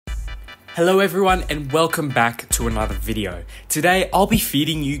Hello everyone and welcome back to another video. Today I'll be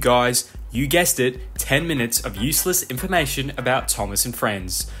feeding you guys, you guessed it, 10 minutes of useless information about Thomas and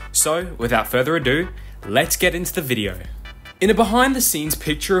Friends. So without further ado, let's get into the video. In a behind the scenes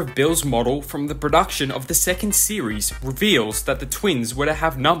picture of Bill's model from the production of the second series reveals that the twins were to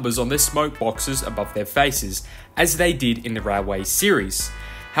have numbers on their smoke boxes above their faces, as they did in the Railway series.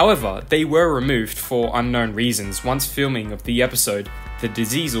 However, they were removed for unknown reasons once filming of the episode The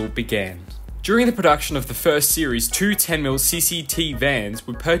Diesel began. During the production of the first series, two 10mm CCT vans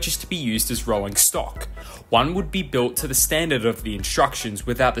were purchased to be used as rolling stock. One would be built to the standard of the instructions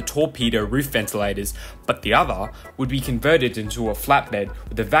without the torpedo roof ventilators, but the other would be converted into a flatbed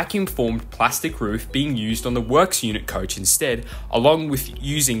with a vacuum-formed plastic roof being used on the works unit coach instead, along with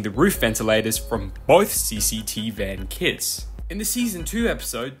using the roof ventilators from both CCT van kits. In the Season 2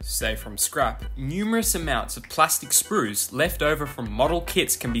 episode, Save from Scrap, numerous amounts of plastic sprues left over from model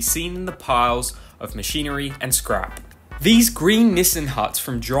kits can be seen in the piles of machinery and scrap. These green Nissan huts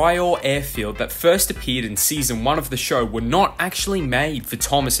from Dryaw Airfield that first appeared in Season 1 of the show were not actually made for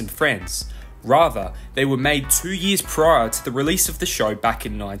Thomas and Friends. Rather, they were made 2 years prior to the release of the show back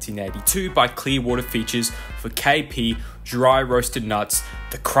in 1982 by Clearwater Features for KP Dry Roasted Nuts,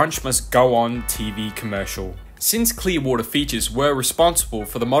 the Crunch Must Go On TV commercial. Since Clearwater Features were responsible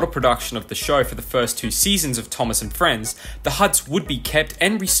for the model production of the show for the first 2 seasons of Thomas and Friends, the huts would be kept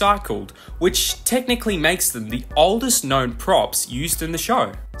and recycled, which technically makes them the oldest known props used in the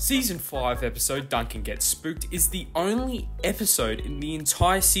show. Season 5 episode Duncan Gets Spooked is the only episode in the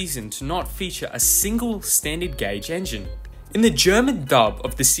entire season to not feature a single standard gauge engine. In the German dub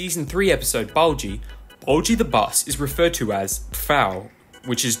of the Season 3 episode Bulgy the bus is referred to as Pfau,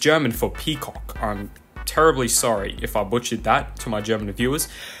 which is German for peacock. I'm terribly sorry if I butchered that to my German viewers,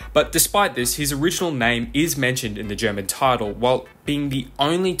 but despite this, his original name is mentioned in the German title, while being the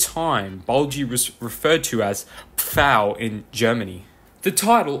only time Bulgy was referred to as Pfau in Germany. The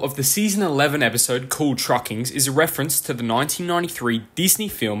title of the Season 11 episode Cool Truckings is a reference to the 1993 Disney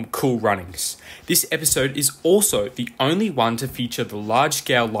film Cool Runnings. This episode is also the only one to feature the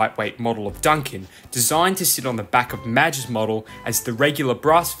large-scale lightweight model of Duncan, designed to sit on the back of Madge's model as the regular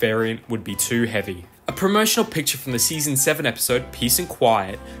brass variant would be too heavy. A promotional picture from the Season 7 episode Peace and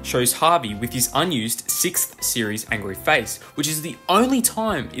Quiet shows Harvey with his unused 6th series angry face, which is the only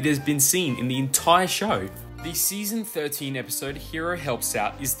time it has been seen in the entire show. The Season 13 episode Hero Helps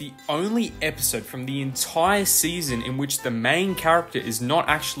Out is the only episode from the entire season in which the main character is not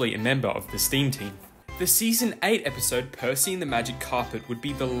actually a member of the STEAM team. The Season 8 episode Percy and the Magic Carpet would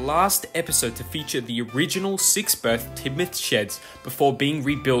be the last episode to feature the original 6-berth Teignmouth sheds before being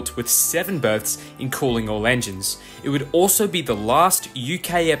rebuilt with 7 berths in cooling all engines. It would also be the last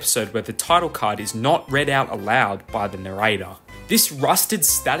UK episode where the title card is not read out aloud by the narrator. This rusted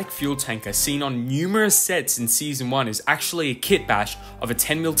static fuel tanker seen on numerous sets in Season 1 is actually a kit bash of a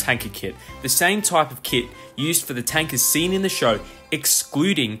 10mm tanker kit, the same type of kit used for the tankers seen in the show,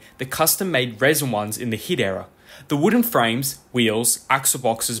 excluding the custom-made resin ones in the hit era. The wooden frames, wheels, axle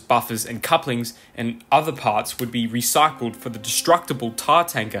boxes, buffers and couplings and other parts would be recycled for the destructible tar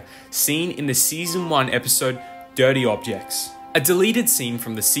tanker seen in the Season 1 episode Dirty Objects. A deleted scene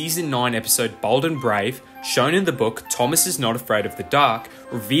from the Season 9 episode Bold and Brave, shown in the book Thomas is Not Afraid of the Dark,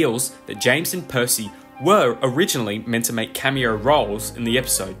 reveals that James and Percy were originally meant to make cameo roles in the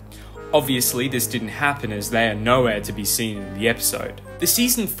episode. Obviously, this didn't happen as they are nowhere to be seen in the episode. The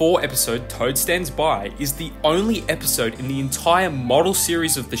Season 4 episode Toad Stands By is the only episode in the entire model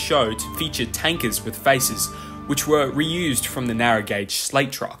series of the show to feature tankers with faces, which were reused from the narrow gauge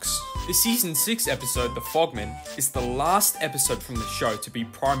slate trucks. The Season 6 episode, The Fogman, is the last episode from the show to be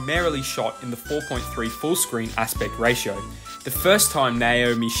primarily shot in the 4.3 full screen aspect ratio. The first time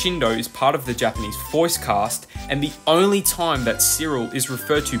Naomi Shindo is part of the Japanese voice cast, and the only time that Cyril is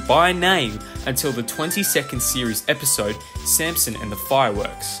referred to by name until the 22nd series episode, Samson and the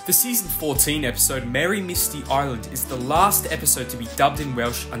Fireworks. The Season 14 episode, Merry Misty Island, is the last episode to be dubbed in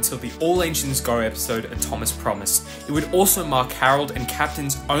Welsh until the All Engines Go episode, A Thomas Promise. It would also mark Harold and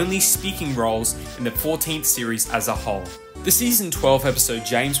Captain's only speaking roles in the 14th series as a whole. The Season 12 episode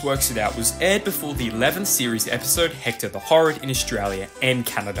James Works It Out was aired before the 11th series episode Hector the Horrid in Australia and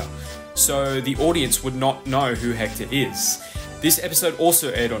Canada, so the audience would not know who Hector is. This episode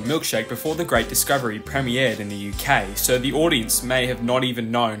also aired on Milkshake before The Great Discovery premiered in the UK, so the audience may have not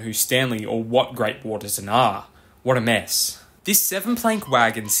even known who Stanley or what Great Waters are. What a mess. This 7-plank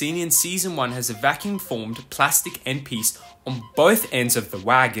wagon seen in Season 1 has a vacuum-formed plastic end piece on both ends of the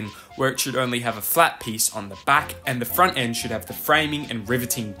wagon, where it should only have a flat piece on the back and the front end should have the framing and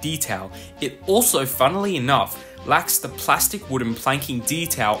riveting detail. It also, funnily enough, lacks the plastic wooden planking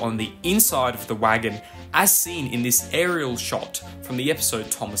detail on the inside of the wagon as seen in this aerial shot from the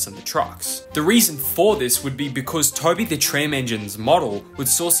episode Thomas and the Trucks. The reason for this would be because Toby the Tram Engine's model would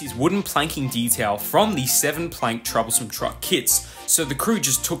source his wooden planking detail from the 7-plank Troublesome Truck kits, so the crew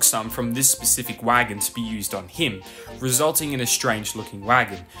just took some from this specific wagon to be used on him, resulting in a strange looking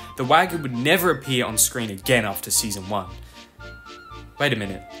wagon. The wagon would never appear on screen again after season 1. Wait a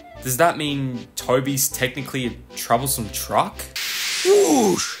minute, does that mean Toby's technically a troublesome truck?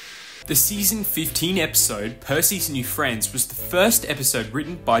 Whoosh! The season 15 episode, Percy's New Friends, was the first episode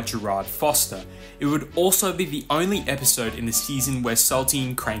written by Gerard Foster. It would also be the only episode in the season where Salty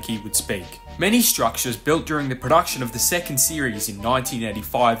and Cranky would speak. Many structures built during the production of the second series in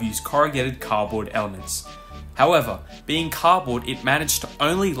 1985 used corrugated cardboard elements. However, being cardboard, it managed to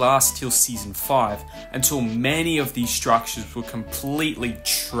only last till season 5, until many of these structures were completely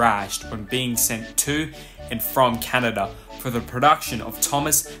trashed when being sent to and from Canada for the production of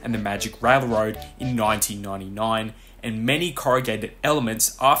Thomas and the Magic Railroad in 1999, and many corrugated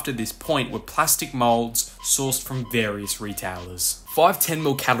elements after this point were plastic molds sourced from various retailers. 5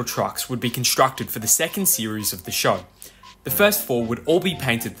 10mm cattle trucks would be constructed for the second series of the show. The first 4 would all be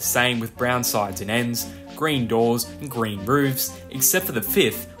painted the same with brown sides and ends, green doors and green roofs, except for the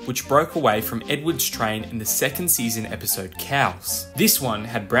 5th, which broke away from Edward's train in the second season episode Cows. This one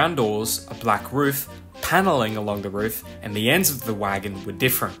had brown doors, a black roof, panelling along the roof, and the ends of the wagon were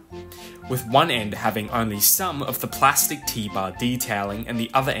different, with one end having only some of the plastic T-bar detailing and the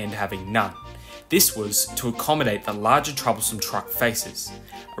other end having none. This was to accommodate the larger Troublesome Truck faces.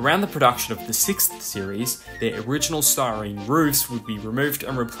 Around the production of the 6th series, their original styrene roofs would be removed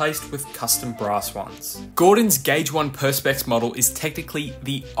and replaced with custom brass ones. Gordon's Gauge 1 Perspex model is technically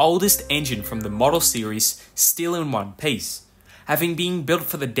the oldest engine from the model series still in one piece, having been built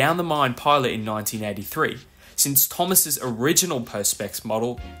for the Down the Mine pilot in 1983, since Thomas's original Perspex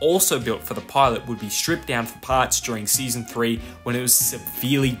model, also built for the pilot, would be stripped down for parts during season 3 when it was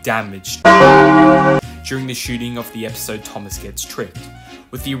severely damaged during the shooting of the episode Thomas Gets Tricked,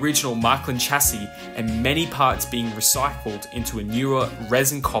 with the original Markland chassis and many parts being recycled into a newer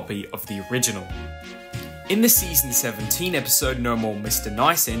resin copy of the original. In the season 17 episode No More Mr.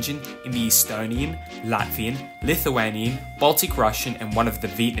 Nice engine, in the Estonian, Latvian, Lithuanian, Baltic Russian and one of the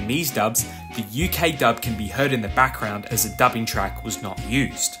Vietnamese dubs, the UK dub can be heard in the background as a dubbing track was not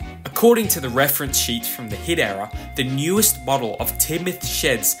used. According to the reference sheets from the hit era, the newest model of Timoth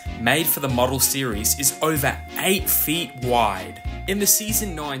sheds made for the model series is over 8 feet wide. In the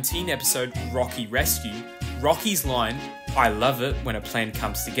season 19 episode Rocky Rescue, Rocky's line, "I love it when a plan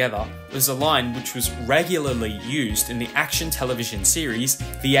comes together," was a line which was regularly used in the action television series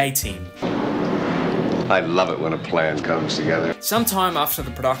The A-Team. I love it when a plan comes together. Sometime after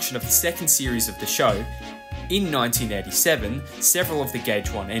the production of the second series of the show, in 1987, several of the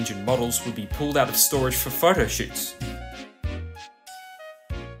Gauge 1 engine models would be pulled out of storage for photo shoots.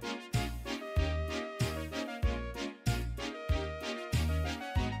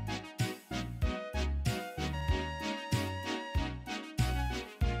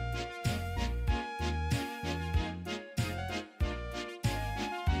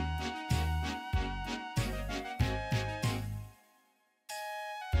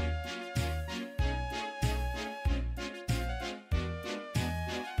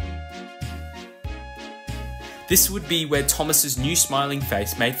 This would be where Thomas's new smiling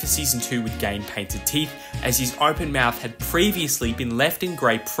face made for season 2 would gain painted teeth, as his open mouth had previously been left in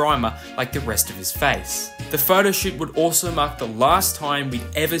grey primer like the rest of his face. The photo shoot would also mark the last time we'd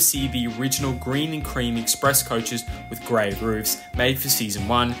ever see the original green and cream express coaches with grey roofs made for season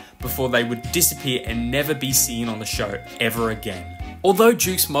 1, before they would disappear and never be seen on the show ever again. Although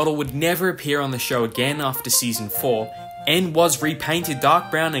Duke's model would never appear on the show again after season 4, and was repainted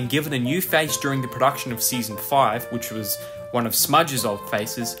dark brown and given a new face during the production of season 5, which was one of Smudge's old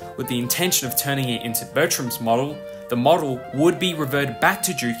faces, with the intention of turning it into Bertram's model, the model would be reverted back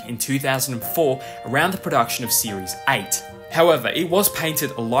to Duke in 2004 around the production of series 8. However, it was painted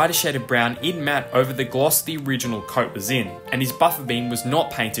a lighter shade of brown in matte over the gloss the original coat was in, and his buffer beam was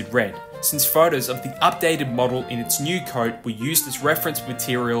not painted red, since photos of the updated model in its new coat were used as reference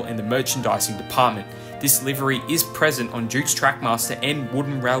material in the merchandising department. This livery is present on Duke's Trackmaster and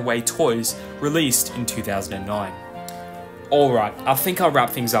Wooden Railway toys released in 2009. Alright, I think I'll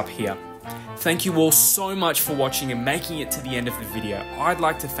wrap things up here. Thank you all so much for watching and making it to the end of the video. I'd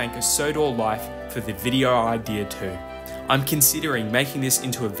like to thank Sodor Life for the video idea too. I'm considering making this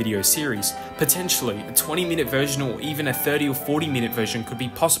into a video series. Potentially, a 20-minute version or even a 30 or 40-minute version could be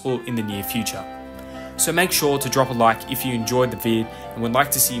possible in the near future. So make sure to drop a like if you enjoyed the vid and would like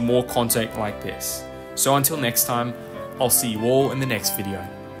to see more content like this. So until next time, I'll see you all in the next video.